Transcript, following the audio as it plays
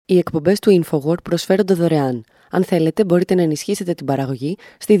Οι εκπομπές του InfoWar προσφέρονται δωρεάν. Αν θέλετε, μπορείτε να ενισχύσετε την παραγωγή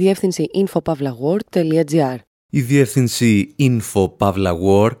στη διεύθυνση infopavlagor.gr. Η διεύθυνση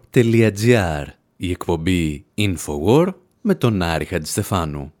infopavlagor.gr. Η εκπομπή InfoWar με τον Άρη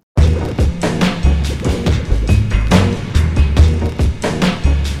Χατζηστεφάνου.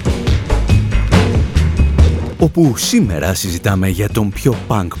 Όπου σήμερα συζητάμε για τον πιο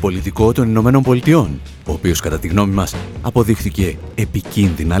πανκ πολιτικό των Ηνωμένων Πολιτειών, ο οποίος κατά τη γνώμη μας αποδείχθηκε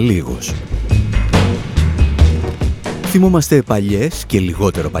επικίνδυνα λίγος. Θυμόμαστε παλιές και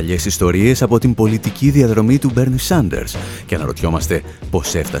λιγότερο παλιές ιστορίες από την πολιτική διαδρομή του Μπέρνι Σάντερς και αναρωτιόμαστε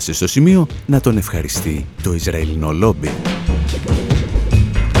πώς έφτασε στο σημείο να τον ευχαριστεί το Ισραηλινό λόμπι.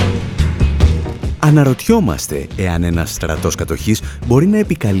 Αναρωτιόμαστε εάν ένας στρατός κατοχής μπορεί να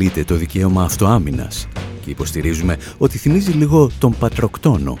επικαλείται το δικαίωμα αυτοάμυνας και υποστηρίζουμε ότι θυμίζει λίγο τον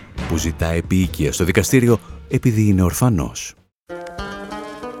πατροκτόνο που ζητά επίοικια στο δικαστήριο επειδή είναι ορφανός.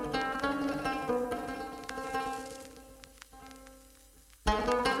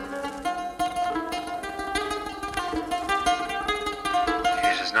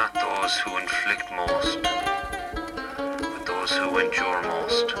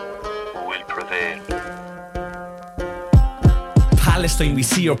 We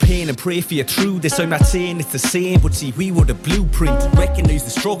see your pain and pray for you through this. I'm not saying it's the same, but see, we were the blueprint. Recognise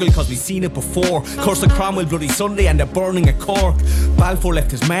the struggle cause we've seen it before. Curse of Cromwell, Bloody Sunday and the burning of Cork. Balfour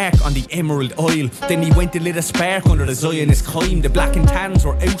left his mark on the Emerald Isle. Then he went and lit a spark under the Zionist Kime. The black and tans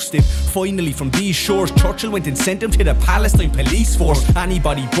were ousted finally from these shores. Churchill went and sent him to the Palestine police force.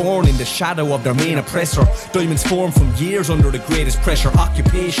 Anybody born in the shadow of their main oppressor. Diamonds formed from years under the greatest pressure.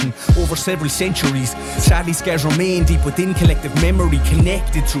 Occupation over several centuries. Sadly scars remain deep within collective memory.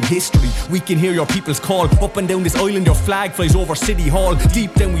 Connected through history, we can hear your people's call. Up and down this island, your flag flies over City Hall.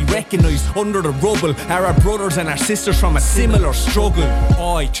 Deep down we recognise, under the rubble, are our brothers and our sisters from a similar struggle.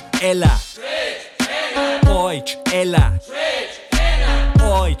 Oich, Ella. Oich, Ella.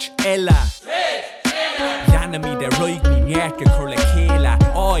 Oich, Ella. Janami de roigni njerke kurle kela.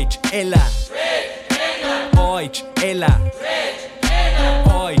 Oich, Ella. Oich, Ella.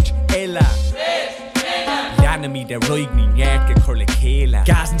 Oich, Ella. Enemy the roigni njerke kurle kela.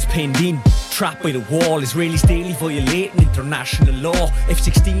 Gazans penned in, trapped by the wall. Israelis daily violating international law.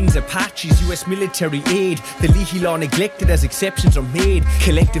 F-16s, Apaches, US military aid. The Leahy law neglected as exceptions are made.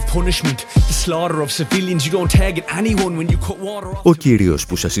 Collective punishment, the slaughter of civilians. You don't target anyone when you cut water off. Ο κύριος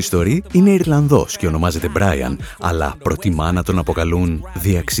που σας ιστορεί είναι Ιρλανδός και ονομάζεται Brian, αλλά προτιμά να τον αποκαλούν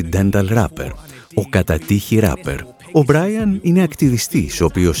The Accidental Rapper, ο κατατύχη rapper. Ο Brian είναι ακτιβιστής, ο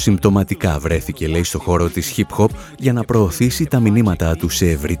οποίος συμπτωματικά βρέθηκε, λέει, στο χώρο της hip-hop για να προωθήσει τα μηνύματά του σε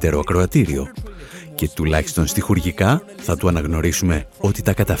ευρύτερο ακροατήριο. Και τουλάχιστον στιχουργικά θα του αναγνωρίσουμε ότι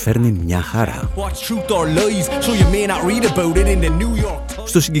τα καταφέρνει μια χαρά.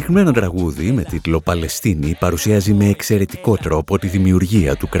 Στο συγκεκριμένο τραγούδι με τίτλο «Παλαιστίνη» παρουσιάζει με εξαιρετικό τρόπο τη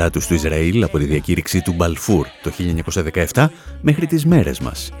δημιουργία του κράτους του Ισραήλ από τη διακήρυξη του Μπαλφούρ το 1917 μέχρι τις μέρες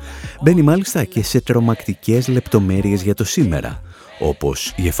μας. Μπαίνει μάλιστα και σε τρομακτικές λεπτομέρειες για το σήμερα,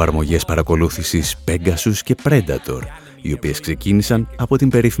 όπως οι εφαρμογές παρακολούθησης Pegasus και Predator, οι οποίες ξεκίνησαν από την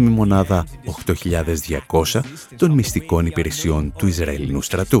περίφημη μονάδα 8200 των μυστικών υπηρεσιών του Ισραηλινού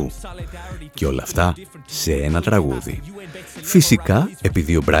στρατού. Και όλα αυτά σε ένα τραγούδι. Φυσικά,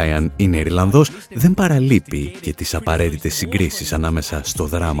 επειδή ο Brian είναι Ιρλανδός, δεν παραλείπει και τις απαραίτητες συγκρίσεις ανάμεσα στο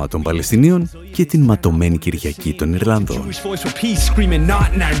δράμα των Παλαιστινίων και την ματωμένη Κυριακή των Ιρλανδών.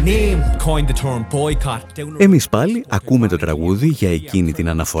 Εμείς πάλι ακούμε το τραγούδι για εκείνη την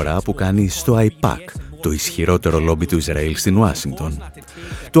αναφορά που κάνει στο AIPAC, το ισχυρότερο λόμπι του Ισραήλ στην Ουάσιγκτον.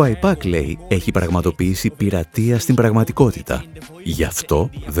 Το AIPAC, λέει, έχει πραγματοποιήσει πειρατεία στην πραγματικότητα. Γι' αυτό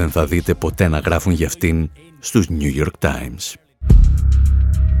δεν θα δείτε ποτέ να γράφουν για αυτήν στους New York Times.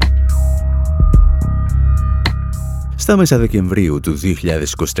 Στα μέσα Δεκεμβρίου του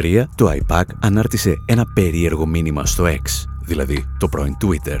 2023, το AIPAC ανάρτησε ένα περίεργο μήνυμα στο X, δηλαδή το πρώην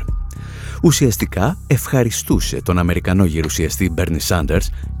Twitter. Ουσιαστικά ευχαριστούσε τον Αμερικανό γερουσιαστή Μπέρνι Σάντερς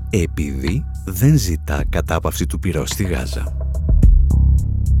επειδή δεν ζητά κατάπαυση του πυρός στη Γάζα.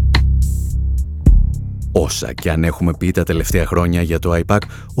 Όσα και αν έχουμε πει τα τελευταία χρόνια για το AIPAC,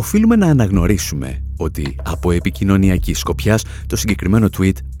 οφείλουμε να αναγνωρίσουμε ότι από επικοινωνιακή σκοπιάς το συγκεκριμένο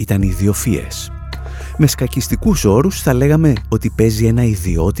tweet ήταν ιδιοφυές. Με σκακιστικούς όρους θα λέγαμε ότι παίζει ένα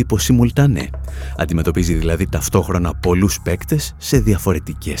ιδιότυπο σιμουλτανέ. Αντιμετωπίζει δηλαδή ταυτόχρονα πολλούς παίκτες σε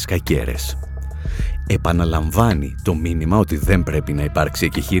διαφορετικές κακέρες. Επαναλαμβάνει το μήνυμα ότι δεν πρέπει να υπάρξει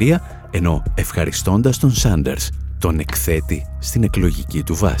εκεχηρία, ενώ ευχαριστώντας τον Σάντερς, τον εκθέτει στην εκλογική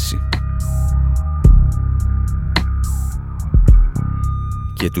του βάση.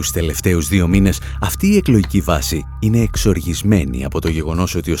 Και τους τελευταίους 2 μήνες αυτή η εκλογική βάση είναι εξοργισμένη από το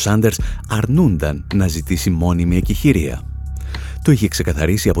γεγονός ότι ο Σάντερς αρνούνταν να ζητήσει μόνιμη εκεχηρία. Το είχε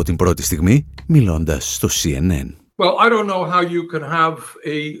ξεκαθαρίσει από την πρώτη στιγμή μιλώντας στο CNN. Well, I don't know how you can have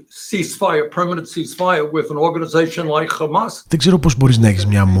a ceasefire, permanent ceasefire with an organization like Hamas. Δεν ξέρω πώς μπορείς να έχεις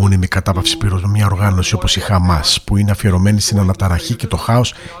μια μόνιμη κατάπαυση πυρός με μια οργάνωση όπως η Χαμάς, που είναι αφιερωμένη στην αναταραχή και το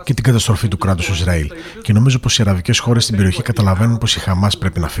χάος και την καταστροφή του κράτους του Ισραήλ. Και νομίζω πως οι αραβικές χώρες στην περιοχή καταλαβαίνουν πως η Χαμάς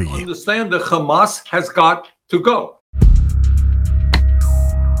πρέπει να φύγει.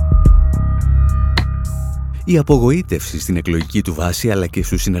 Η απογοήτευση στην εκλογική του βάση αλλά και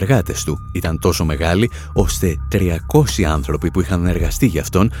στους συνεργάτες του ήταν τόσο μεγάλη ώστε 300 άνθρωποι που είχαν εργαστεί για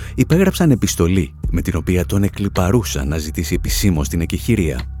αυτόν υπέγραψαν επιστολή με την οποία τον εκλιπαρούσαν να ζητήσει επισήμως την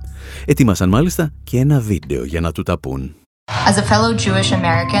εκεχηρία. Ετοίμασαν μάλιστα και ένα βίντεο για να του τα πούν. As a fellow Jewish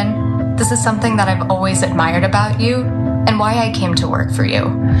American, this is something that I've always admired about you and why I came to work for you.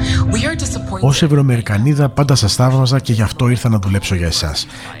 We are disappointed. Ως Ευρωαμερικανίδα πάντα σας θαύμαζα και γι' αυτό ήρθα να δουλέψω για εσάς.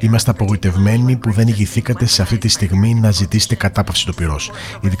 Είμαστε απογοητευμένοι που δεν ηγηθήκατε σε αυτή τη στιγμή να ζητήσετε κατάπαυση του πυρός.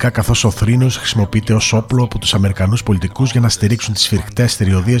 Ειδικά καθώς ο θρήνος χρησιμοποιείται ως όπλο από τους Αμερικανούς πολιτικούς για να στηρίξουν τις σφιχτές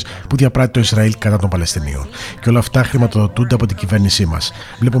θηριωδίες που διαπράττει το Ισραήλ κατά των Παλαιστινίων. Και όλα αυτά χρηματοδοτούνται από την κυβέρνησή μας.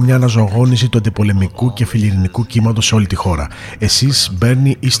 Βλέπω μια αναζωογόνηση του αντιπολεμικού και φιλιρινικού κύματος σε όλη τη χώρα. Εσείς,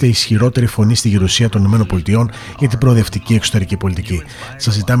 Μπέρνι, είστε η ισχυρότερη φωνή στη γερουσία των ΗΠΑ για την προοδευτική εξωτερική πολιτική.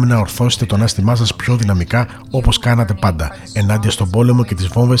 Σας ζητάμε να ορθώσετε το ανάστημά σας πιο δυναμικά, όπως κάνατε πάντα, ενάντια στον πόλεμο και τις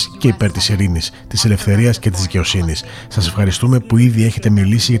βόμβες και υπέρ της ειρήνης, της ελευθερίας και της δικαιοσύνης. Σας ευχαριστούμε που ήδη έχετε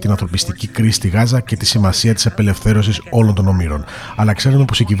μιλήσει για την ανθρωπιστική κρίση στη Γάζα και τη σημασία της απελευθέρωσης όλων των ομήρων. Αλλά ξέρουμε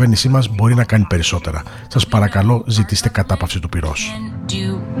πως η κυβέρνησή μας μπορεί να κάνει περισσότερα. Σας παρακαλώ, ζητήστε κατάπαυση του πυρός.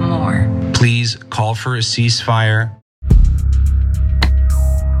 Please call for a ceasefire.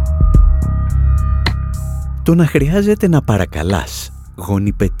 Το να χρειάζεται να παρακαλάς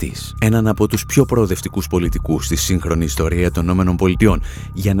γονιπετής έναν από τους πιο προοδευτικούς πολιτικούς στη σύγχρονη ιστορία των ΗΠΑ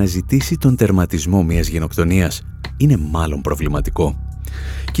για να ζητήσει τον τερματισμό μιας γενοκτονίας είναι μάλλον προβληματικό.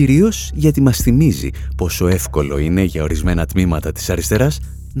 Κυρίως γιατί μας θυμίζει πόσο εύκολο είναι για ορισμένα τμήματα της αριστεράς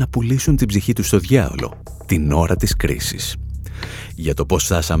να πουλήσουν την ψυχή τους στο διάολο την ώρα της κρίσης. Για το πώς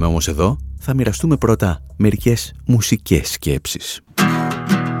φτάσαμε όμως εδώ, θα μοιραστούμε πρώτα μερικές μουσικές σκέψεις.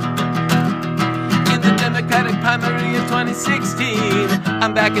 Primary of 2016,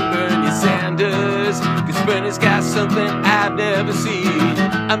 I'm back in Bernie Sanders, 'cause Bernie's got something I've never seen.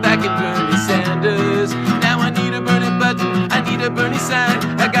 I'm back in Bernie Sanders, now I need a Bernie budget, I need a Bernie sign,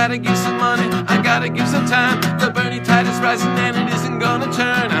 I gotta give some money, I gotta give some time, the Bernie tide is rising and it isn't gonna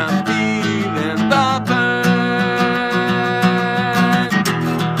turn, I'm feeling the burn.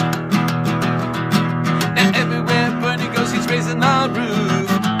 Now everywhere Bernie goes, he's raising the roof,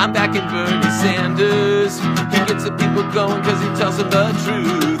 I'm back in Bernie Sanders, gets the people going cause he tells them the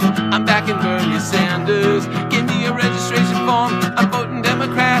truth. I'm back in Bernie Sanders. Give me a registration form, I'm voting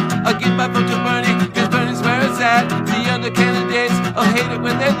Democrat. I'll give my vote to Bernie cause Bernie's where it's at. The other candidates will hate it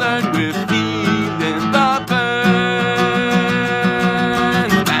when they learn we're feeling the burn.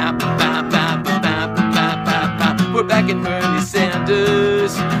 We're back in Bernie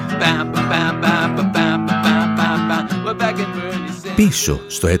Sanders. We're back in Bernie Sanders. Πίσω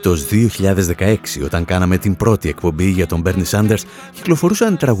στο έτος 2016, όταν κάναμε την πρώτη εκπομπή για τον Μπέρνι Σάντερς,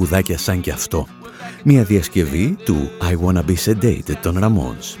 κυκλοφορούσαν τραγουδάκια σαν και αυτό. Μια διασκευή του I Wanna Be Sedated των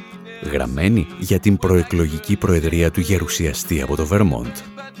Ramones, γραμμένη για την προεκλογική προεδρία του γερουσιαστή από το Βερμόντ.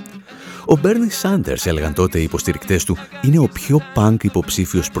 Ο Μπέρνι Σάντερς, έλεγαν τότε οι υποστηρικτές του, είναι ο πιο πανκ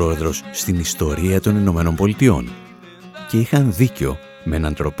υποψήφιος πρόεδρος στην ιστορία των Ηνωμένων Πολιτειών. Και είχαν δίκιο με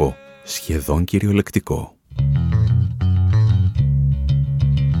έναν τρόπο σχεδόν κυριολεκτικό.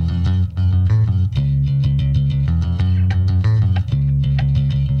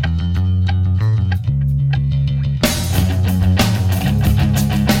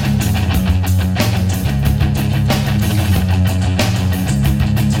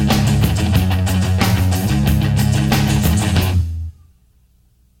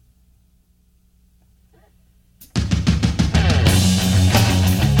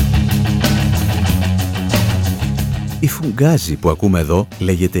 Η φουγκάζη που ακούμε εδώ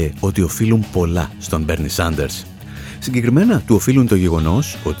λέγεται ότι οφείλουν πολλά στον Μπέρνι Σάντερς. Συγκεκριμένα του οφείλουν το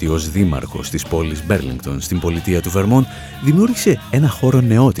γεγονός ότι ως δήμαρχος της πόλης Μπέρλινγκτον στην πολιτεία του Βερμόντ δημιούργησε ένα χώρο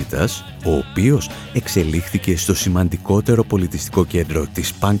νεότητας, ο οποίος εξελίχθηκε στο σημαντικότερο πολιτιστικό κέντρο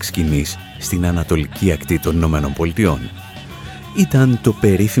της πανκ σκηνής στην ανατολική ακτή των Ηνωμένων Πολιτειών. Ήταν το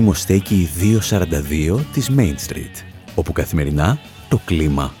περίφημο στέκι 242 της Main Street, όπου καθημερινά το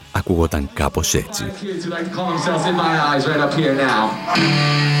κλίμα ακούγονταν κάπως έτσι.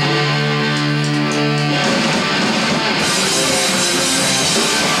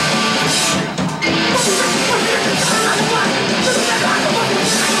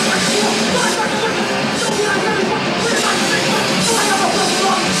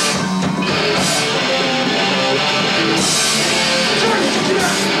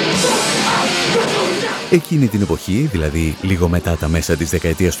 Εκείνη την εποχή, δηλαδή λίγο μετά τα μέσα της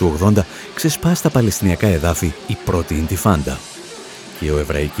δεκαετίας του 80, ξεσπά στα Παλαιστινιακά εδάφη η πρώτη Ιντιφάντα. Και ο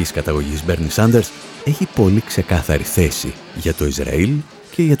εβραϊκής καταγωγής Μπέρνι Σάντερς έχει πολύ ξεκάθαρη θέση για το Ισραήλ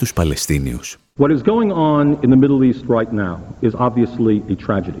και για τους Παλαιστίνιους. What is going on in the Middle East right now is obviously a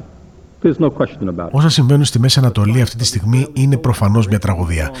tragedy. Όσα συμβαίνουν στη Μέση Ανατολή αυτή τη στιγμή είναι προφανώς μια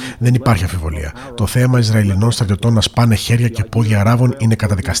τραγωδία. Δεν υπάρχει αμφιβολία. Το θέμα Ισραηλινών στρατιωτών να σπάνε χέρια και πόδια Αράβων είναι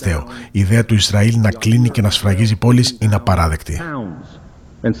καταδικαστέο. Η ιδέα του Ισραήλ να κλείνει και να σφραγίζει πόλεις είναι απαράδεκτη.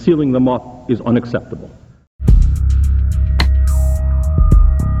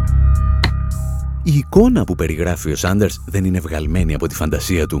 Η εικόνα που περιγράφει ο Σάντερς δεν είναι βγαλμένη από τη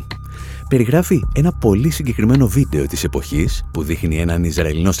φαντασία του. Περιγράφει ένα πολύ συγκεκριμένο βίντεο της εποχής που δείχνει έναν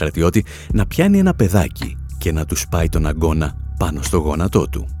Ισραηλινό στρατιώτη να πιάνει ένα παιδάκι και να του σπάει τον αγκώνα πάνω στο γόνατό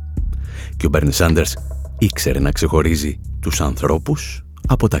του. Και ο Μπέρνι Σάντερς ήξερε να ξεχωρίζει τους ανθρώπους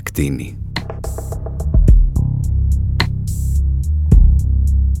από τα κτήνη.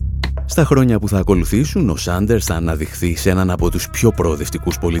 Στα χρόνια που θα ακολουθήσουν, ο Σάντερς θα αναδειχθεί σε έναν από τους πιο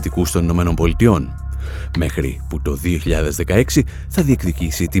προοδευτικούς πολιτικούς των Ηνωμένων Πολιτειών, μέχρι που το 2016 θα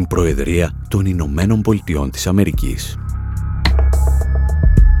διεκδικήσει την Προεδρία των Ηνωμένων Πολιτειών της Αμερικής.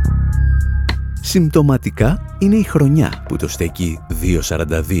 Συμπτωματικά είναι η χρονιά που το στέκι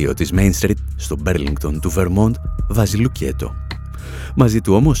 242 της Main Street στο Μπέρλινγκτον του Vermont βάζει λουκέτο. Μαζί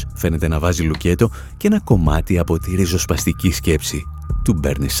του όμως φαίνεται να βάζει λουκέτο και ένα κομμάτι από τη ριζοσπαστική σκέψη του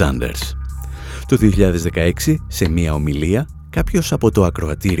Μπέρνι Σάντερς. Το 2016, σε μία ομιλία, κάποιος από το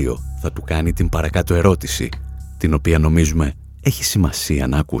ακροατήριο θα του κάνει την παρακάτω ερώτηση, την οποία νομίζουμε έχει σημασία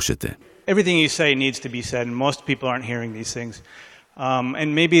να ακούσετε. Everything you say needs to be said, and most people aren't hearing these things. And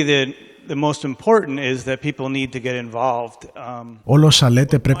maybe the most important is that people need to get involved. Όλα όσα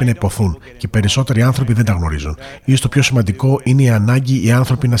λέτε πρέπει να υποθούν και περισσότεροι άνθρωποι δεν τα γνωρίζουν. Ίσως το πιο σημαντικό είναι η ανάγκη οι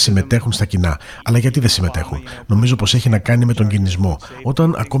άνθρωποι να συμμετέχουν στα κοινά. Αλλά γιατί δεν συμμετέχουν? Νομίζω πως έχει να κάνει με τον κινησμό.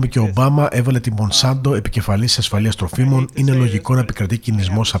 Όταν ακόμη και ο Ομπάμα έβαλε τη Μονσάντο επικεφαλής ασφαλείας τροφίμων, είναι λογικό να επικρατεί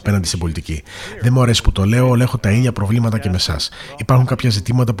κινησμός απέναντι στην πολιτική. Δεν μου αρέσει που το λέω, αλλά έχω τα ίδια προβλήματα και με εσάς. Υπάρχουν κάποια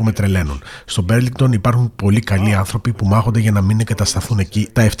ζητήματα που με τρελαίνουν. Στο Μπέρλινγκτον υπάρχουν πολύ καλοί άνθρωποι που μάχονται για να μην εγκατασταθούν εκεί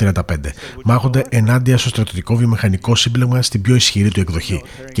τα F-35. Μάχονται ενάντια στο στρατιωτικό βιομηχανικό σύμπλεγμα στην πιο ισχυρή του εκδοχή.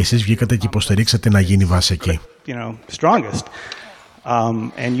 Και εσείς βγήκατε και υποστηρίξατε να γίνει βάση εκεί.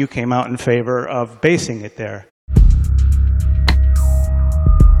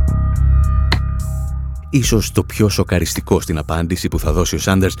 Ίσως το πιο σοκαριστικό στην απάντηση που θα δώσει ο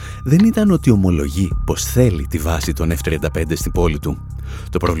Σάντερς δεν ήταν ότι ομολογεί πως θέλει τη βάση των F-35 στην πόλη του.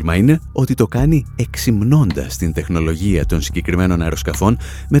 Το πρόβλημα είναι ότι το κάνει εξυμνώντας την τεχνολογία των συγκεκριμένων αεροσκαφών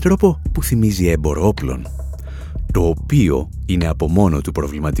με τρόπο που θυμίζει έμπορο όπλων. Το οποίο είναι από μόνο του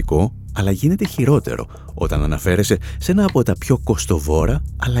προβληματικό, αλλά γίνεται χειρότερο όταν αναφέρεσαι σε ένα από τα πιο κοστοβόρα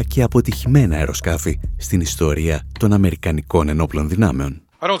αλλά και αποτυχημένα αεροσκάφη στην ιστορία των Αμερικανικών ενόπλων δυνάμεων.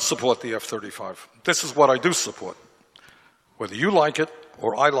 I don't support the F-35. This is what I do support. Whether you like it,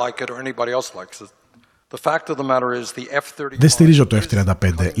 or I like it, or anybody else likes it, the fact of the matter is the F-35... Δεν στηρίζω το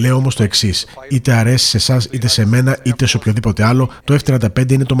F-35. Λέω όμως το εξής. Είτε αρέσει σε εσάς, είτε σε μένα, είτε σε οποιοδήποτε άλλο, το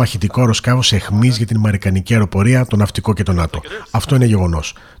F-35 είναι το μαχητικό αεροσκάφος εχμής για την αμερικανική αεροπορία, το ναυτικό και το ΝΑΤΟ. Αυτό είναι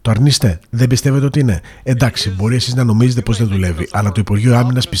γεγονός. Το αρνείστε? Δεν πιστεύετε ότι είναι? Εντάξει, μπορεί εσείς να νομίζετε πως δεν δουλεύει, αλλά το Υπουργείο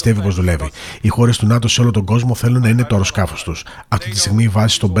Άμυνας πιστεύει πως δουλεύει. Οι χώρες του ΝΑΤΟ σε όλο τον κόσμο θέλουν να είναι το αεροσκάφος τους. Αυτή τη στιγμή η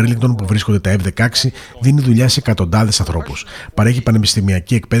βάση στο Μπέρλινγκτον που βρίσκονται τα F-16 δίνει δουλειά σε εκατοντάδες ανθρώπους. Παρέχει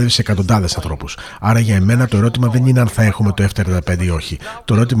πανεπιστημιακή εκπαίδευση σε εκατοντάδες ανθρώπους. Άρα για εμένα το ερώτημα δεν είναι αν θα έχουμε το F-35 ή όχι.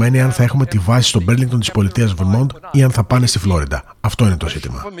 Το ερώτημα είναι αν θα έχουμε τη βάση στο Μπέρλινγκτον της πολιτείας Vermont ή αν θα πάνε στη Φλόριντα. Αυτό είναι το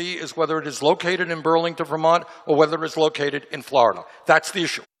ζήτημα.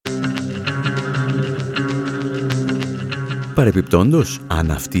 Παρεπιπτόντως,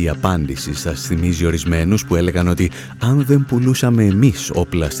 αν αυτή η απάντηση σας θυμίζει ορισμένους που έλεγαν ότι αν δεν πουλούσαμε εμείς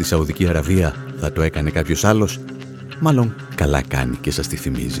όπλα στη Σαουδική Αραβία θα το έκανε κάποιος άλλος, μάλλον καλά κάνει και σας τη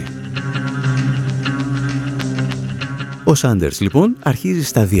θυμίζει. Ο Σάντερς λοιπόν αρχίζει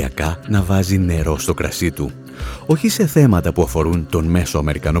σταδιακά να βάζει νερό στο κρασί του. Όχι σε θέματα που αφορούν τον μέσο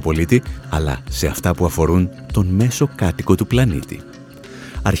Αμερικανό πολίτη, αλλά σε αυτά που αφορούν τον μέσο κάτοικο του πλανήτη.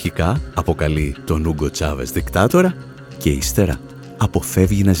 Αρχικά αποκαλεί τον Ούγκο Τσάβες δικτάτορα και ύστερα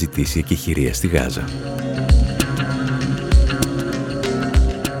αποφεύγει να ζητήσει εκεχηρία στη Γάζα.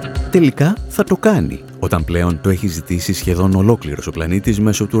 Τελικά θα το κάνει, όταν πλέον το έχει ζητήσει σχεδόν ολόκληρος ο πλανήτης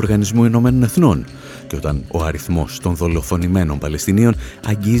μέσω του Οργανισμού Ηνωμένων Εθνών και όταν ο αριθμός των δολοφονημένων Παλαιστινίων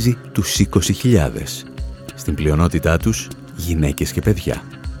αγγίζει τους 20.000. Στην πλειονότητά τους γυναίκες και παιδιά.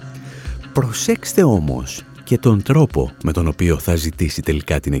 Προσέξτε όμως και τον τρόπο με τον οποίο θα ζητήσει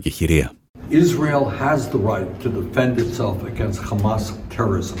τελικά την εκεχηρία. Israel has the right to defend itself against Hamas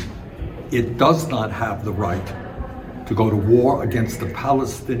terrorism. it does not have the right to go to war against the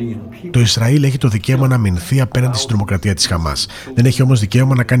Palestinian people. Το Ισραήλ έχει το δικαίωμα να αμυνθεί απέναντι στην τρομοκρατία της Χαμάς. Δεν έχει όμως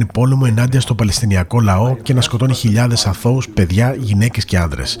δικαίωμα να κάνει πόλεμο ενάντια στο Παλαιστινιακό λαό και να σκοτώνει χιλιάδες αθώους, παιδιά, γυναίκες και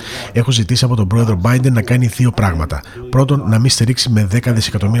άνδρες. Έχω ζητήσει από τον πρόεδρο Biden να κάνει δύο πράγματα. Πρώτον, να μην στηρίξει με $10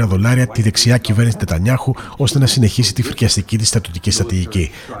 δισεκατομμύρια τη δεξιά κυβέρνηση Νετανιάχου, ώστε να συνεχίσει τη φρικιαστική της στρατιωτική στρατηγική.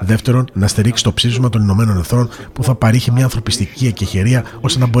 Δεύτερον, να στηρίξει το ψήφισμα των Ηνωμένων Εθνών που θα παρήχει μια ανθρωπιστική εκεχηρία,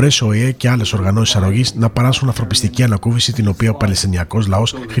 ώστε να μπορέσει ο ΟΗΕ και άλλες οργανώσεις αρρωγής να παράσχουν ανθρωπιστική ανακούφιση την οποία ο Παλαιστινιακός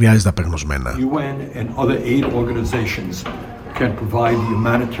λαός χρειάζεται απεγνωσμένα.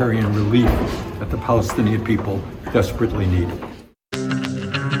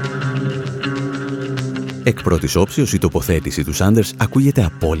 Εκ πρώτης όψεως η τοποθέτηση του Σάντερς ακούγεται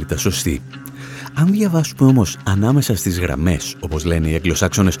απόλυτα σωστή. Αν διαβάσουμε όμως ανάμεσα στις γραμμές, όπως λένε οι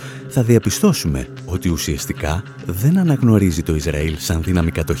Αγγλοσάξονες, θα διαπιστώσουμε ότι ουσιαστικά δεν αναγνωρίζει το Ισραήλ σαν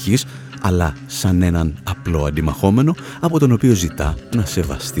δύναμη κατοχής, αλλά σαν έναν απλό αντιμαχόμενο από τον οποίο ζητά να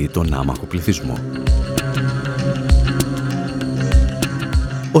σεβαστεί τον άμαχο πληθυσμό.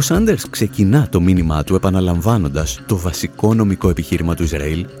 Ο Σάντερς ξεκινά το μήνυμά του επαναλαμβάνοντας το βασικό νομικό επιχείρημα του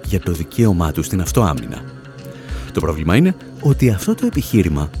Ισραήλ για το δικαίωμά του στην αυτοάμυνα. Το πρόβλημα είναι ότι αυτό το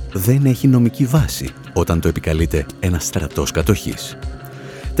επιχείρημα δεν έχει νομική βάση όταν το επικαλείται ένας στρατός κατοχής.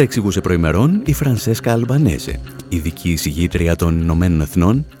 Τα εξηγούσε προημερών η Φρανσέσκα Αλμπανέζε, ειδική εισηγήτρια των Ηνωμένων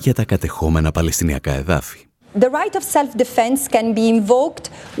Εθνών για τα κατεχόμενα Παλαιστινιακά εδάφη. The right of self-defense can be invoked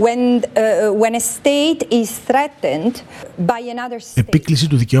when a state is threatened by another state. Επίκληση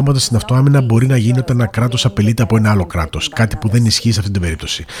του δικαιώματος στην αυτοάμυνα μπορεί να γίνει όταν ένα κράτος απειλείται από ένα άλλο κράτος, κάτι που δεν ισχύει σε αυτή την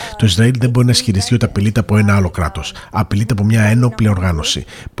περίπτωση. Το Ισραήλ δεν μπορεί να ισχυριστεί ότι απειλείται από ένα άλλο κράτος. Απειλείται από μια ένοπλη οργάνωση.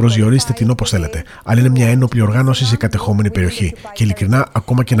 Προσδιορίστε την όπως θέλετε, αλλά είναι μια ένοπλη οργάνωση σε κατεχόμενη περιοχή. Και ειλικρινά,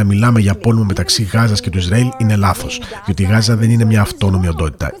 ακόμα και να μιλάμε για πόλεμο μεταξύ Γάζας και του Ισραήλ είναι λάθος. Διότι η Γάζα δεν είναι μια αυτόνομη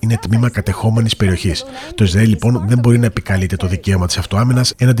οντότητα. Είναι τμήμα κατεχόμενης περιοχής. Το Ισραήλ λοιπόν δεν μπορεί να επικαλείται το δικαίωμα της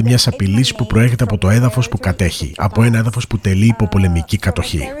αυτοάμυνας έναντι μιας απειλής που προέρχεται από το έδαφος που κατέχει, από ένα έδαφος που τελεί υπό πολεμική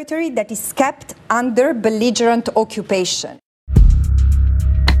κατοχή.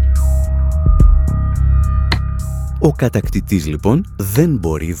 Ο κατακτητής λοιπόν δεν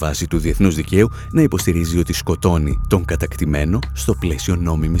μπορεί βάσει του διεθνούς δικαίου να υποστηρίζει ότι σκοτώνει τον κατακτημένο στο πλαίσιο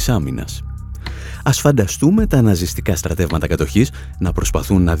νόμιμης άμυνας. Ας φανταστούμε τα ναζιστικά στρατεύματα κατοχής να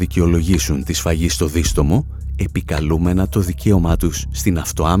προσπαθούν να δικαιολογήσουν τη σφαγή στο δίστομο, επικαλούμενα το δικαίωμά τους στην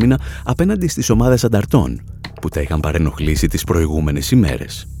αυτοάμυνα απέναντι στις ομάδες ανταρτών που τα είχαν παρενοχλήσει τις προηγούμενες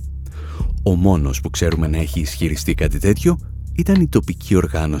ημέρες. Ο μόνος που ξέρουμε να έχει ισχυριστεί κάτι τέτοιο ήταν η τοπική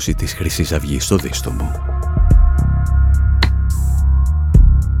οργάνωση της Χρυσής Αυγής στο δίστομο.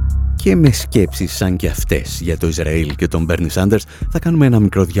 Και με σκέψεις σαν και αυτές για το Ισραήλ και τον Μπέρνι Σάντερς θα κάνουμε ένα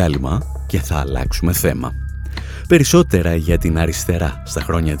μικρό διάλειμμα και θα αλλάξουμε θέμα. Περισσότερα για την Αριστερά στα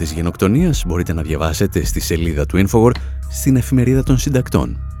χρόνια της γενοκτονίας μπορείτε να διαβάσετε στη σελίδα του Infowar στην εφημερίδα των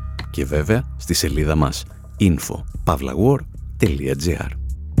συντακτών και βέβαια στη σελίδα μας info.pavlawar.gr.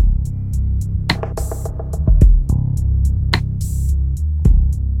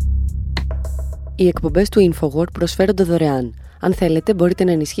 Οι εκπομπές του Infowar προσφέρονται δωρεάν. Αν θέλετε, μπορείτε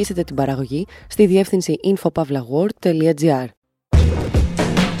να ενισχύσετε την παραγωγή στη διεύθυνση info.pavlawar.gr.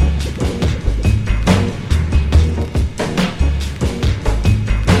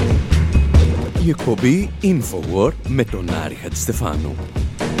 Η εκπομπή Infowar με τον Άρη Χατζηστεφάνου.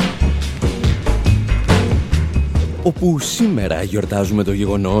 Όπου σήμερα γιορτάζουμε το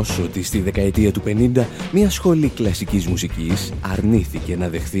γεγονός ότι στη δεκαετία του 50 μια σχολή κλασικής μουσικής αρνήθηκε να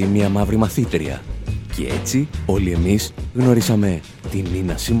δεχθεί μια μαύρη μαθήτρια. Και έτσι όλοι εμείς γνωρίσαμε την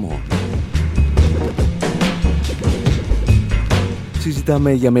Νίνα Σιμών.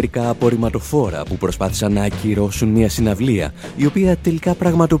 Συζητάμε για μερικά απορριμματοφόρα που προσπάθησαν να ακυρώσουν μια συναυλία, η οποία τελικά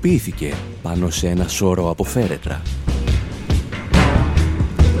πραγματοποιήθηκε πάνω σε ένα σώρο από φέρετρα.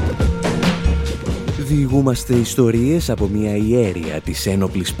 Διηγούμαστε ιστορίες από μια ιέρια της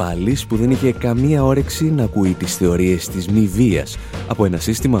ένοπλης πάλης που δεν είχε καμία όρεξη να ακούει τις θεωρίες της μη βίας από ένα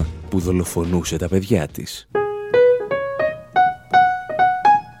σύστημα που δολοφονούσε τα παιδιά της.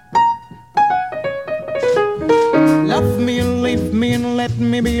 Love me and leave me and let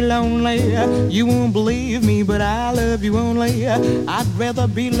me be lonely. You won't believe me, but I love you only. I'd rather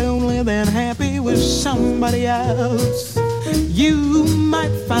be lonely than happy with somebody else. You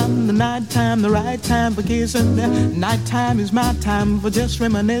might find the nighttime the right time for kissing. Nighttime is my time for just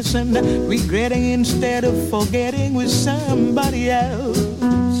reminiscing, regretting instead of forgetting with somebody else.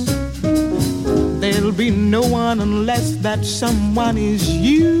 There'll be no one unless that someone is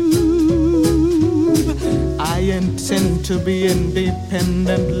you. I intend to be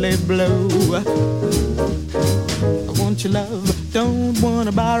independently blue. I want want your love, don't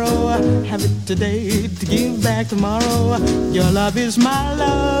wanna borrow. Have it today to give back tomorrow. Your love is my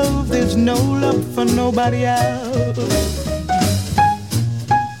love, there's no love for nobody else.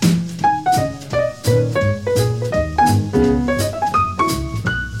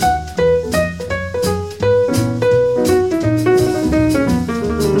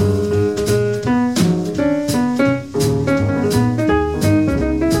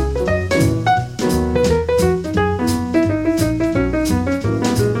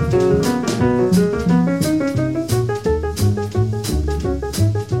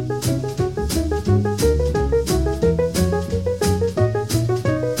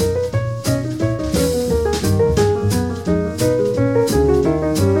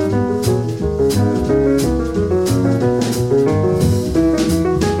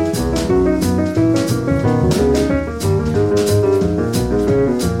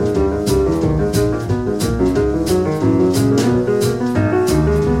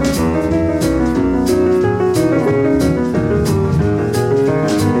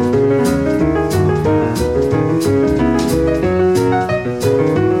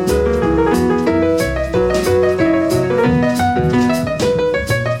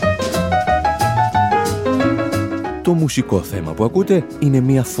 Το μουσικό θέμα που ακούτε είναι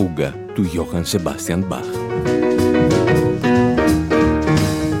μια φούγκα του Johann Sebastian Bach.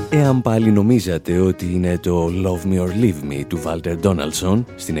 Εάν πάλι νομίζατε ότι είναι το Love Me or Leave Me του Walter Donaldson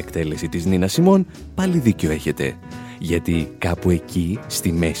στην εκτέλεση της Νίνα Σιμών, πάλι δίκιο έχετε. Γιατί κάπου εκεί,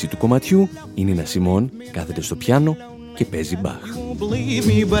 στη μέση του κομματιού, η Νίνα Σιμών κάθεται στο πιάνο και παίζει Bach.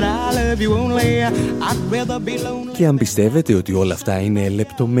 Και αν πιστεύετε ότι όλα αυτά είναι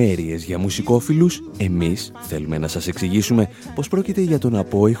λεπτομέρειες για μουσικόφιλους, εμείς θέλουμε να σας εξηγήσουμε πως πρόκειται για τον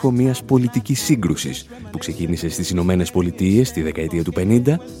απόϊχο μιας πολιτικής σύγκρουσης που ξεκίνησε στις Ηνωμένες Πολιτείες στη δεκαετία του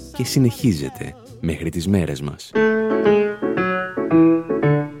 50 και συνεχίζεται μέχρι τις μέρες μας.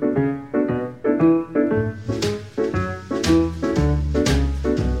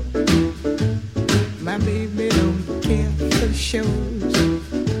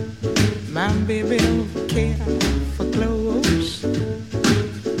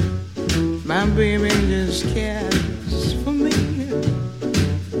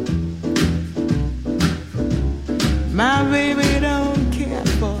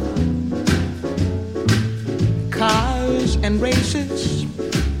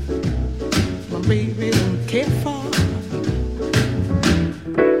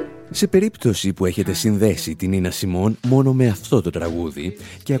 Σε περίπτωση που έχετε συνδέσει την Νίνα Σιμών μόνο με αυτό το τραγούδι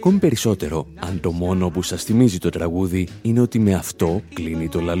και ακόμη περισσότερο αν το μόνο που σας θυμίζει το τραγούδι είναι ότι με αυτό κλείνει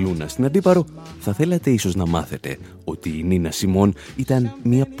το λαλούνα στην Αντίπαρο, θα θέλατε ίσως να μάθετε ότι η Νίνα Σιμών ήταν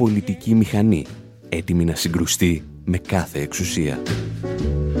μια πολιτική μηχανή έτοιμη να συγκρουστεί με κάθε εξουσία.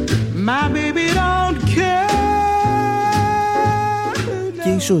 My baby don't care. Και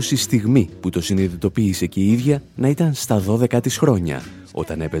ίσως η στιγμή που το συνειδητοποίησε και η ίδια να ήταν στα 12 της χρόνια,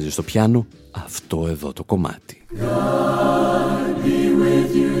 όταν έπαιζε στο πιάνο αυτό εδώ το κομμάτι. God be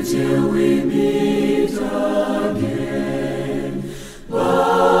with you till we meet again.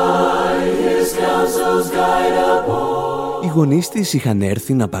 By his counsels guide upon. Οι γονείς της είχαν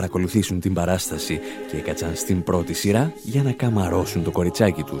έρθει να παρακολουθήσουν την παράσταση και έκατσαν στην πρώτη σειρά για να καμαρώσουν το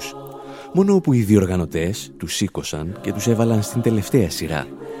κοριτσάκι τους. Μόνο που οι διοργανωτές τους σήκωσαν και τους έβαλαν στην τελευταία σειρά,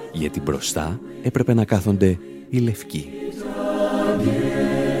 γιατί μπροστά έπρεπε να κάθονται οι λευκοί.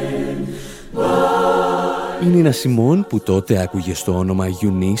 Η Νίνα Σιμών, που τότε άκουγε στο όνομα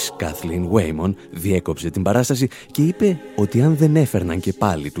Eunice Kathleen Waymon, διέκοψε την παράσταση και είπε ότι αν δεν έφερναν και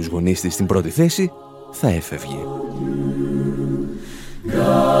πάλι τους γονείς της στην πρώτη θέση, θα έφευγε.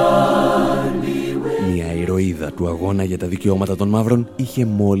 Μια ηρωίδα του αγώνα για τα δικαιώματα των μαύρων είχε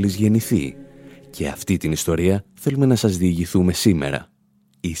μόλις γεννηθεί. Και αυτή την ιστορία θέλουμε να σας διηγηθούμε σήμερα,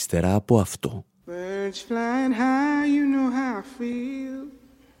 ύστερα από αυτό.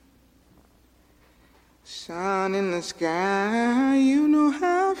 Sun in the sky, you know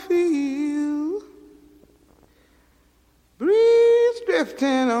how I feel. Breeze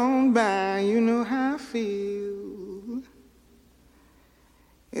drifting on by, you know how I feel.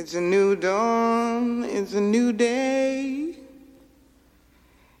 It's a new dawn, it's a new day.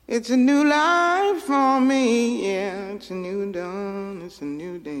 It's a new life for me, yeah. It's a new dawn, it's a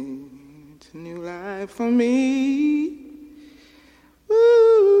new day. It's a new life for me.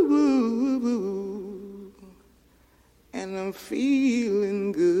 Ooh, ooh, ooh. And I'm feeling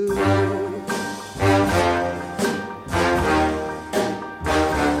good.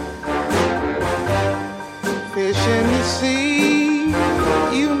 Fish in the sea,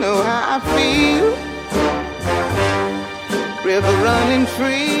 you know how I feel. River running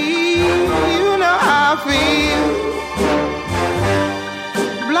free, you know how I feel.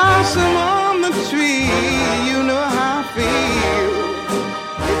 blossom on the tree, you know how I feel.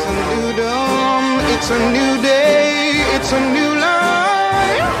 It's a new dawn, it's a new day, it's a new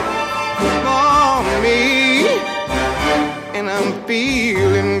life for me, and I'm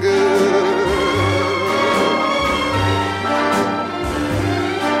feeling good.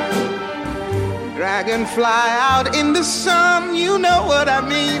 Dragonfly out in the sun, you know what I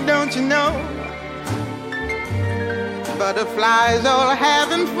mean, don't you know? Butterflies all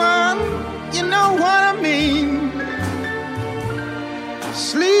having fun, you know what I mean.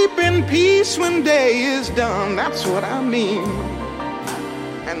 Sleep in peace when day is done, that's what I mean.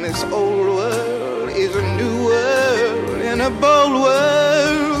 And this old world is a new world and a bold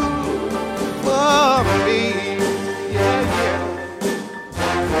world for me. Yeah, yeah.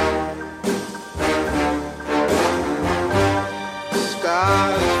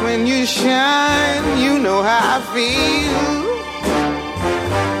 Stars, when you shine, you know how I feel.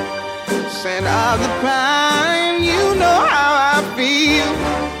 Scent of the pine, you know how I feel.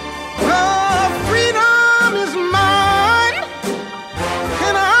 Oh, freedom is mine,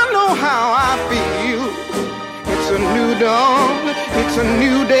 and I know how I feel. It's a new dawn, it's a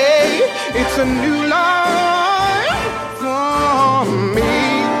new day, it's a new life for me.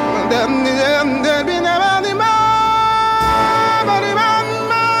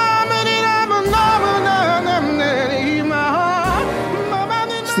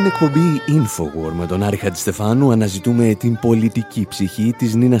 Στην εκπομπή Infowar με τον Άρη Χατζηστεφάνου αναζητούμε την πολιτική ψυχή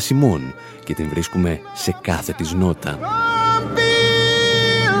της Νίνα Σιμών και την βρίσκουμε σε κάθε της νότα.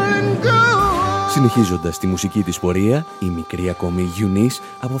 Συνεχίζοντας τη μουσική της πορεία, η μικρή ακόμη Eunice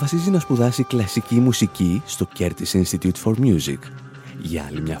αποφασίζει να σπουδάσει κλασική μουσική στο Curtis Institute for Music. Για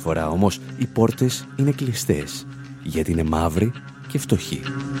άλλη μια φορά όμως, οι πόρτες είναι κλειστές, γιατί είναι μαύρη και φτωχή.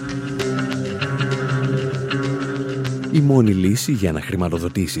 Η μόνη λύση για να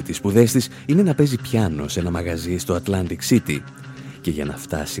χρηματοδοτήσει τις σπουδές της είναι να παίζει πιάνο σε ένα μαγαζί στο Atlantic City. Και για να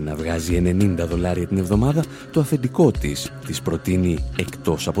φτάσει να βγάζει $90 την εβδομάδα, το αφεντικό της προτείνει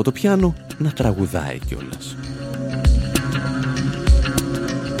εκτός από το πιάνο να τραγουδάει κιόλας.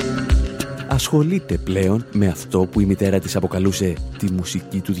 Ασχολείται πλέον με αυτό που η μητέρα της αποκαλούσε τη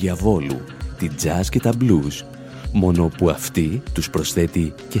μουσική του διαβόλου, τη jazz και τα blues, μόνο που αυτή τους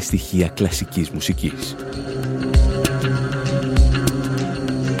προσθέτει και στοιχεία κλασικής μουσικής.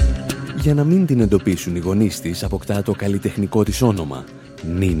 Για να μην την εντοπίσουν οι γονείς της, αποκτά το καλλιτεχνικό της όνομα,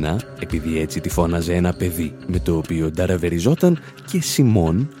 Νίνα, επειδή έτσι τη φώναζε ένα παιδί με το οποίο νταραβεριζόταν, και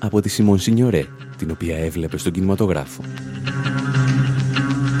Σιμών από τη Σιμών Σινιορέ, την οποία έβλεπε στον κινηματογράφο.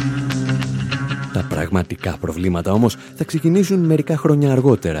 Τα πραγματικά προβλήματα όμως θα ξεκινήσουν μερικά χρόνια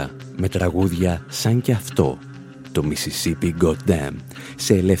αργότερα, με τραγούδια σαν και αυτό, το Mississippi Goddamn,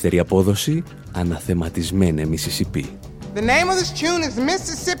 σε ελεύθερη απόδοση, αναθεματισμένε Mississippi. The name of this tune is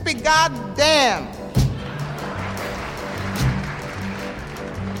Mississippi Goddamn.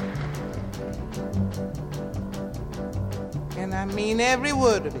 And I mean every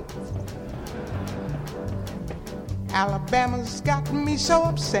word of it. Alabama's got me so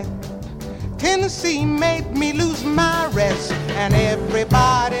upset. Tennessee made me lose my rest. And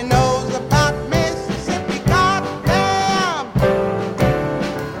everybody knows about Mississippi Goddamn.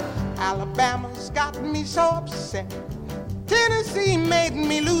 Alabama's got me so upset. Tennessee made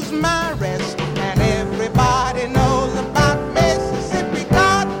me lose my rest, and everybody knows about Mississippi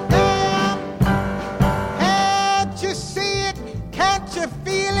Goddamn. Can't you see it? Can't you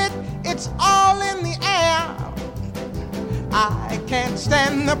feel it? It's all in the air. I can't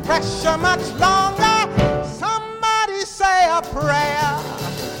stand the pressure much longer. Somebody say a prayer.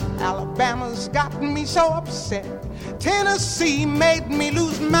 Alabama's gotten me so upset. Tennessee made me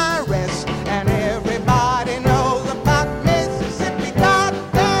lose my rest, and everybody knows about Mississippi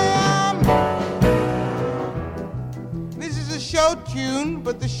Goddamn. This is a show tune,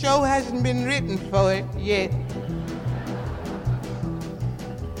 but the show hasn't been written for it yet.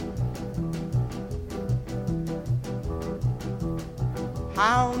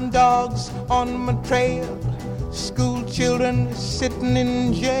 Hound dogs on my trail, school children sitting in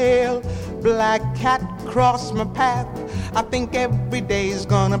jail, black cat cross my path. I think every day's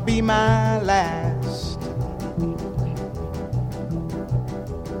gonna be my last.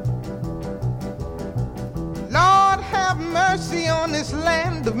 Lord have mercy on this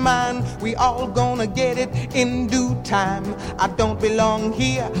land of mine. We all gonna get it in due time. I don't belong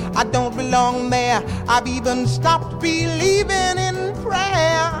here, I don't belong there. I've even stopped believing in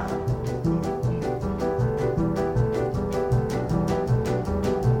prayer.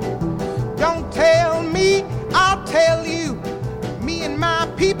 Don't tell me, I'll tell you. Me and my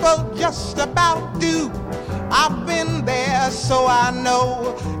people just about do. I've been there, so I know.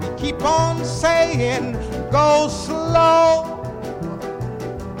 You keep on saying, go slow.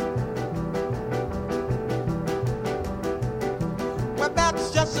 But that's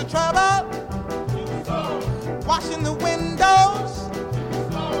just the trouble. Washing the windows,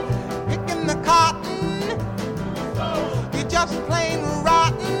 picking the cotton. You're just plain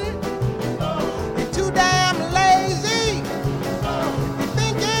rotten. You're too damn lazy. You're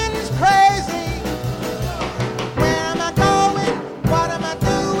thinking it's crazy. Where am I going? What am I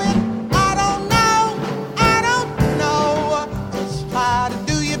doing? I don't know. Just try to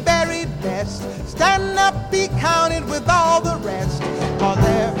do your very best. Stand up, be counted with all the rest. 'Cause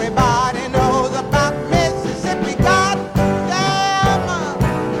everybody knows about Mississippi. God damn.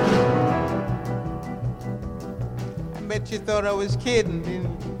 I bet you thought I was kidding,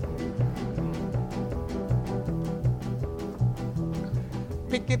 didn't you?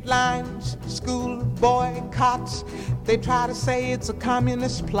 Picket lines, school boycotts. They try to say it's a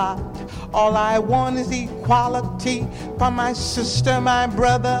communist plot. All I want is equality for my sister, my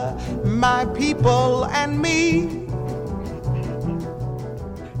brother, my people and me.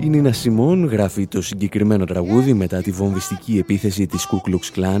 Η Νίνα Σιμών γράφει το συγκεκριμένο τραγούδι μετά τη βομβιστική επίθεση της Ku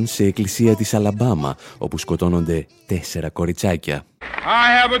Klux Klan σε εκκλησία της Αλαμπάμα, όπου σκοτώνονται 4 κοριτσάκια. I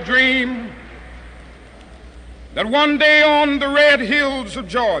have a dream that one day on the red hills of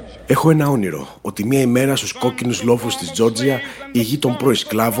Georgia. Έχω ένα όνειρο ότι μία ημέρα στους κόκκινους λόφους της Τζόρτζια η γη των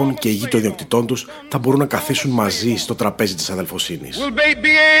προεσκλάβων και η γη των ιδιοκτητών τους θα μπορούν να καθίσουν μαζί στο τραπέζι της αδελφοσύνης. Will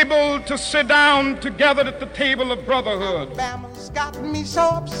be able to sit down together at the table of brotherhood.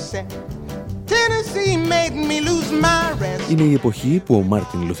 Είναι η εποχή που ο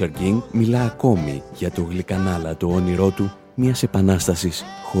Μάρτιν Λούθερ Κίνγκ μιλά ακόμη για το γλυκανάλατο όνειρό του μιας επανάστασης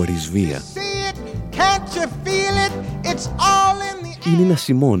χωρίς βία. Η Νίνα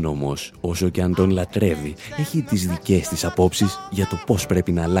Σιμών όμως, όσο και αν τον λατρεύει, έχει τις δικές της απόψεις για το πώς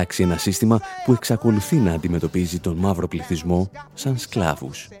πρέπει να αλλάξει ένα σύστημα που εξακολουθεί να αντιμετωπίζει τον μαύρο πληθυσμό σαν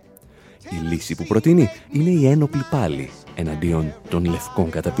σκλάβους. Η λύση που προτείνει είναι η ένοπλη πάλη εναντίον των λευκών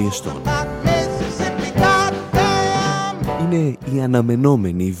καταπιεστών. Είναι η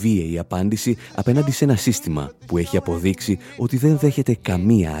αναμενόμενη βίαιη απάντηση απέναντι σε ένα σύστημα που έχει αποδείξει ότι δεν δέχεται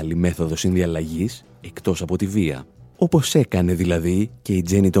καμία άλλη μέθοδο συνδιαλλαγής εκτός από τη βία. Όπως έκανε δηλαδή και η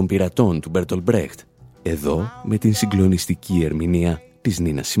Τζέννη των πειρατών του Μπέρτολτ Μπρέχτ, εδώ με την συγκλονιστική ερμηνεία της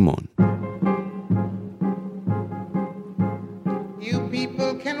Νίνα Σιμών. You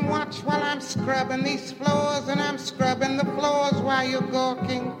people can watch while I'm scrubbing these floors, and I'm scrubbing the floors while you're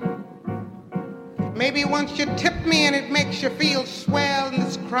gawking. Maybe once you tip me and it makes you feel swell in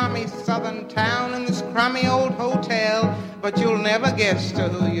this crummy southern town, in this crummy old hotel, but you'll never guess to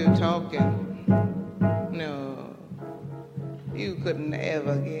who you're talking. No, you could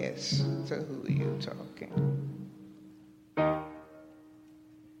never guess to who you're talking.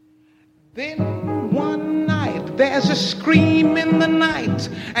 Then one night there's a scream in the night,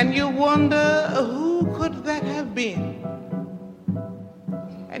 and you wonder who could that have been?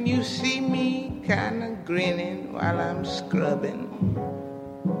 And you see me kind of grinning while I'm scrubbing,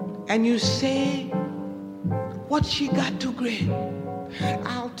 and you say, what she got to grin?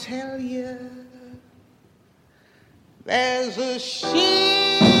 I'll tell you, there's a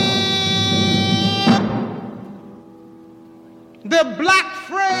ship, the black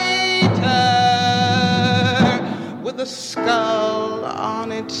freighter with a skull on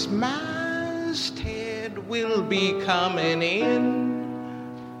its masthead will be coming in.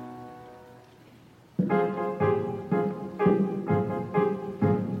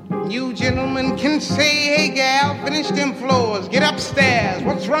 You gentlemen can say, hey gal, finish them floors, get upstairs,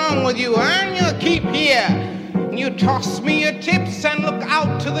 what's wrong with you? Earn your keep here. You toss me your tips and look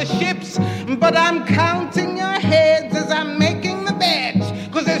out to the ships, but I'm counting your heads as I'm making the beds,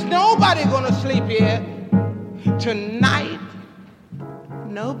 'cause there's nobody gonna sleep here tonight.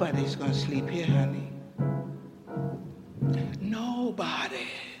 Nobody's gonna sleep here, honey. Nobody.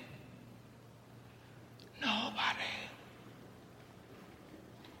 Nobody.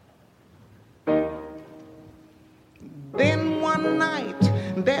 Then one night,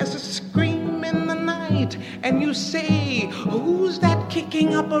 there's a scream in the night, and you say, who's that kicking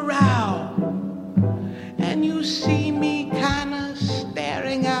up a row? And you see me kinda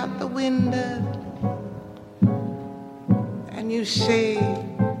staring out the window, and you say,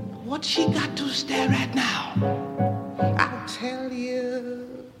 what's she got to stare at now? I'll tell you,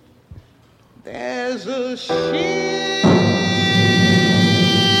 there's a ship,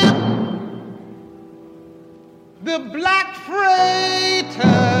 the black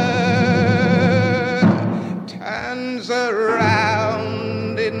freighter turns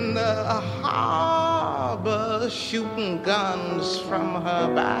around in the harbor, shooting guns from her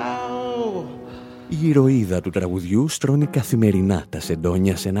bow. Η ηρωίδα του τραγουδιού στρώνει καθημερινά τα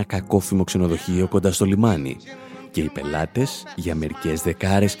σεντόνια σε ένα κακόφημο ξενοδοχείο κοντά στο λιμάνι και οι πελάτες, για μερικές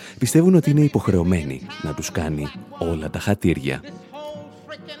δεκάρες, πιστεύουν ότι είναι υποχρεωμένοι να τους κάνει όλα τα χατήρια.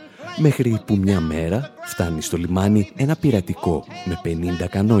 Μέχρι που μια μέρα φτάνει στο λιμάνι ένα πειρατικό με 50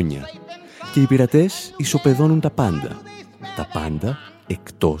 κανόνια και οι πειρατές ισοπεδώνουν τα πάντα. Τα πάντα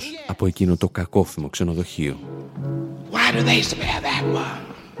εκτός από εκείνο το κακόφημο ξενοδοχείο.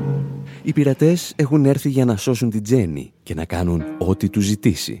 Οι πειρατές έχουν έρθει για να σώσουν την Τζένι και να κάνουν ό,τι τους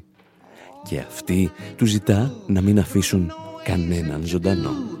ζητήσει. Και αυτή τους ζητά να μην αφήσουν κανέναν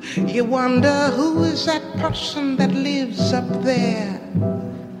ζωντανό. You wonder who is that person that lives up there,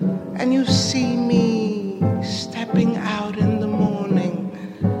 and you see me stepping out in the morning,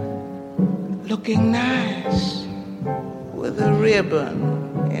 looking nice with a ribbon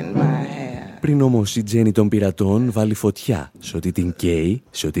in my hair. Πριν όμως η Τζένι των πειρατών βάλει φωτιά σε ό,τι την καίει,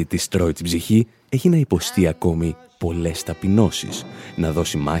 σε ό,τι της τρώει την ψυχή, έχει να υποστεί ακόμη πολλές ταπεινώσεις, να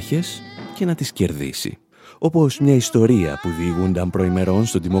δώσει μάχες και να τις κερδίσει. Όπως μια ιστορία που διηγούνταν προημερών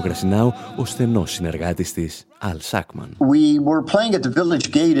στο Democracy Now! Ο στενός συνεργάτης της, Al Sackman. We were playing at the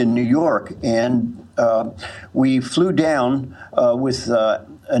Village Gate in New York and we flew down with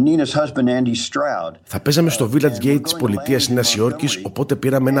Nina's husband Andy Stroud. Θα παίζαμε στο Village Gate της πολιτείας Νέας Υόρκης, οπότε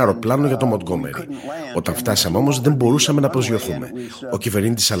πήραμε ένα αεροπλάνο για το Μοντγκόμερι. Όταν φτάσαμε όμως δεν μπορούσαμε να προσγειωθούμε. Ο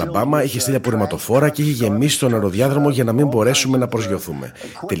κυβερνήτης της Αλαμπάμα είχε στείλει απορριμματοφόρα και είχε γεμίσει τον αεροδιάδρομο για να μην μπορέσουμε να προσγειωθούμε.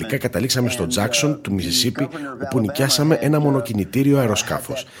 Τελικά καταλήξαμε στο Τζάκσον του Μισισίπι, όπου νοικιάσαμε ένα μονοκινητήριο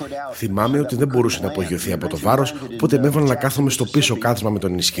αεροσκάφος. Θυμάμαι ότι δεν μπορούσε να απογειωθεί από το βάρος, οπότε με έβαλαν να κάθομαι στο πίσω κάθισμα με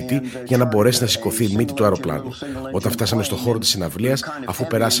τον ενισχυτή για να μπορέσει να σηκωθεί η μύτη του αεροπλάνου. Όταν φτάσαμε στο χώρο της συναυλίας, αφού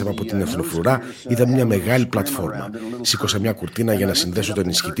περάσαμε από την εθνοφρουρά, είδα μια μεγάλη πλατφόρμα. Σήκωσα μια κουρτίνα για να συνδέσω τον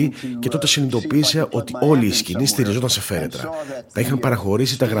ενισχυτή και τότε συνειδητοποίησα ότι όλη η σκηνή στηριζόταν σε φέρετρα. Τα είχαν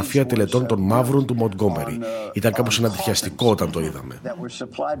παραχωρήσει τα γραφεία τελετών των μαύρων του Μοντγκόμερι. Ήταν κάπως ανατριχιαστικό όταν το είδαμε.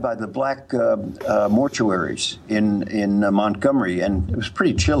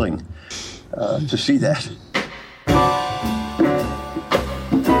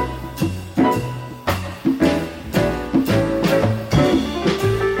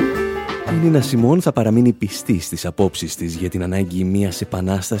 Η Νίνα Σιμών θα παραμείνει πιστή στις απόψεις της για την ανάγκη μιας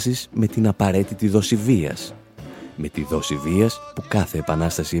επανάστασης με την απαραίτητη δόση βίας. Με τη δόση βίας που κάθε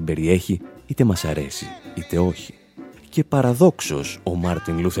επανάσταση εμπεριέχει, είτε μας αρέσει είτε όχι. Και παραδόξως ο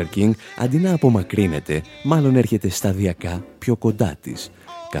Μάρτιν Λούθερ Κίνγκ, αντί να απομακρύνεται, μάλλον έρχεται σταδιακά πιο κοντά της,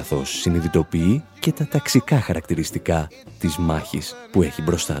 καθώς συνειδητοποιεί και τα ταξικά χαρακτηριστικά της μάχης που έχει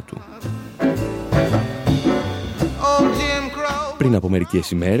μπροστά του. Πριν από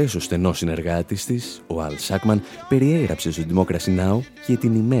μερικές ημέρες, ο στενός συνεργάτης της, ο Al Sackman, περιέγραψε στο Democracy Now! Και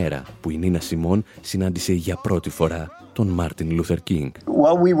την ημέρα που η Νίνα Σιμών συνάντησε για πρώτη φορά τον Μάρτιν Λούθερ Κίνγκ.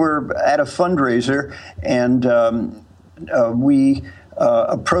 Well, we were at a fundraiser and we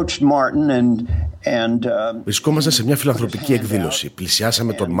approached Martin and Βρισκόμασταν σε μια φιλανθρωπική εκδήλωση.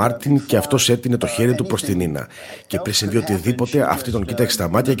 Πλησιάσαμε τον Μάρτιν και αυτός έτεινε το χέρι του προς την Νίνα. Και πριν συμβεί οτιδήποτε, αυτή τον κοίταξε στα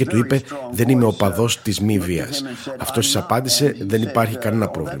μάτια και του είπε: «Δεν είμαι οπαδός της μη βίας». Αυτός της απάντησε: «Δεν υπάρχει κανένα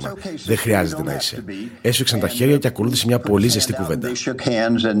πρόβλημα. Δεν χρειάζεται να είσαι». Έσφιξαν τα χέρια και ακολούθησε μια πολύ ζεστή κουβέντα.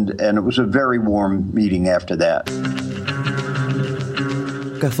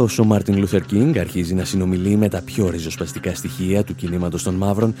 Καθώς ο Μάρτιν Λούθερ Κίνγκ αρχίζει να συνομιλεί με τα πιο ριζοσπαστικά στοιχεία του κινήματος των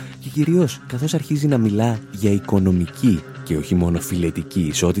μαύρων και κυρίως καθώς αρχίζει να μιλά για οικονομική και όχι μόνο φιλετική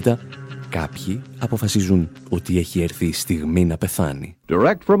ισότητα, κάποιοι αποφασίζουν ότι έχει έρθει η στιγμή να πεθάνει.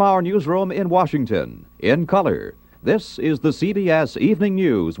 Direct from our newsroom in Washington, in color, this is the CBS Evening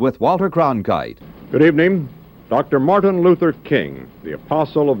News with Walter Cronkite. Good evening. Dr. Martin Luther King, the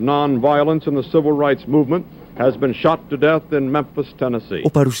apostle of nonviolence in the civil rights movement, has been shot to death in Memphis, Tennessee. Ο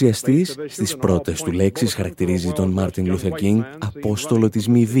παρουσιαστής στις πρώτες του λέξεις χαρακτηρίζει τον Μάρτιν Λούθερ Κίνγκ απόστολο της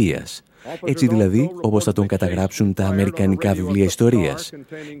μη βίας. Έτσι δηλαδή όπως θα τον καταγράψουν τα αμερικανικά βιβλία ιστορίας.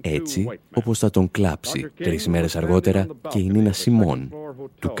 Έτσι όπως θα τον κλάψει 3 ημέρες αργότερα και η Νίνα Σιμών.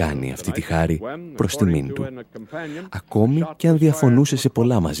 Του κάνει αυτή τη χάρη προς τιμήν του. Ακόμη και αν διαφωνούσε σε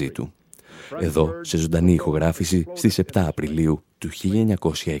πολλά μαζί του. Εδώ, σε ζωντανή ηχογράφηση στις 7 Απριλίου του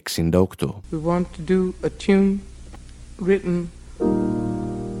 1968. We want to do a tune written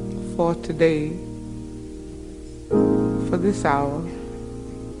for today, for this hour,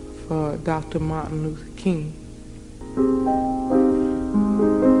 for Dr. Martin Luther King.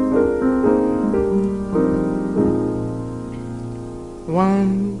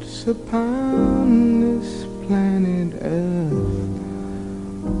 Once upon this planet Earth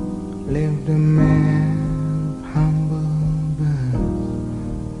lived a man of humble birth,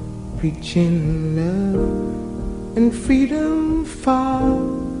 preaching love and freedom for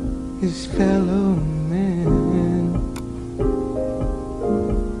his fellow man.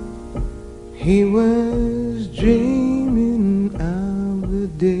 He was dreaming of the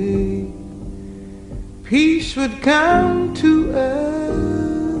day peace would come to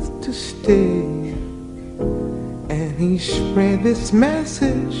earth to stay, and he spread this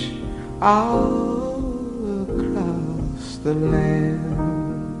message all across the land.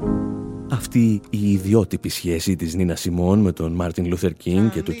 Αυτή η ιδιότυπη σχέση της Νίνα Σιμών με τον Μάρτιν Λούθερ Κίνγκ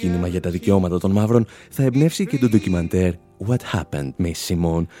και το κίνημα για τα δικαιώματα των μαύρων θα εμπνεύσει και το ντοκιμαντέρ What Happened, Miss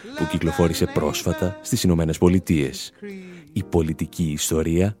Simone, που κυκλοφόρησε πρόσφατα στις Ηνωμένες Πολιτείες. Η πολιτική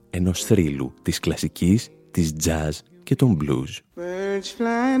ιστορία ενός θρύλου της κλασικής, της jazz και των blues. Birds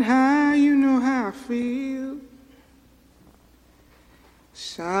flying high, you know how I feel.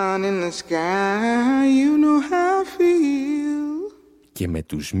 Sun in the sky, you know how I feel. Και με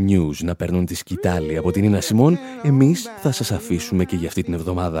τους Muse να παίρνουν τη σκητάλη από την Νίνα Σιμών, εμείς θα σας αφήσουμε και για αυτή την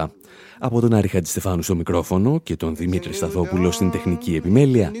εβδομάδα. Από τον Άρη Χατζηστεφάνου στο μικρόφωνο και τον Δημήτρη Σταθόπουλο στην τεχνική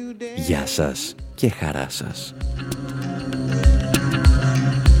επιμέλεια, γεια σας και χαρά σας.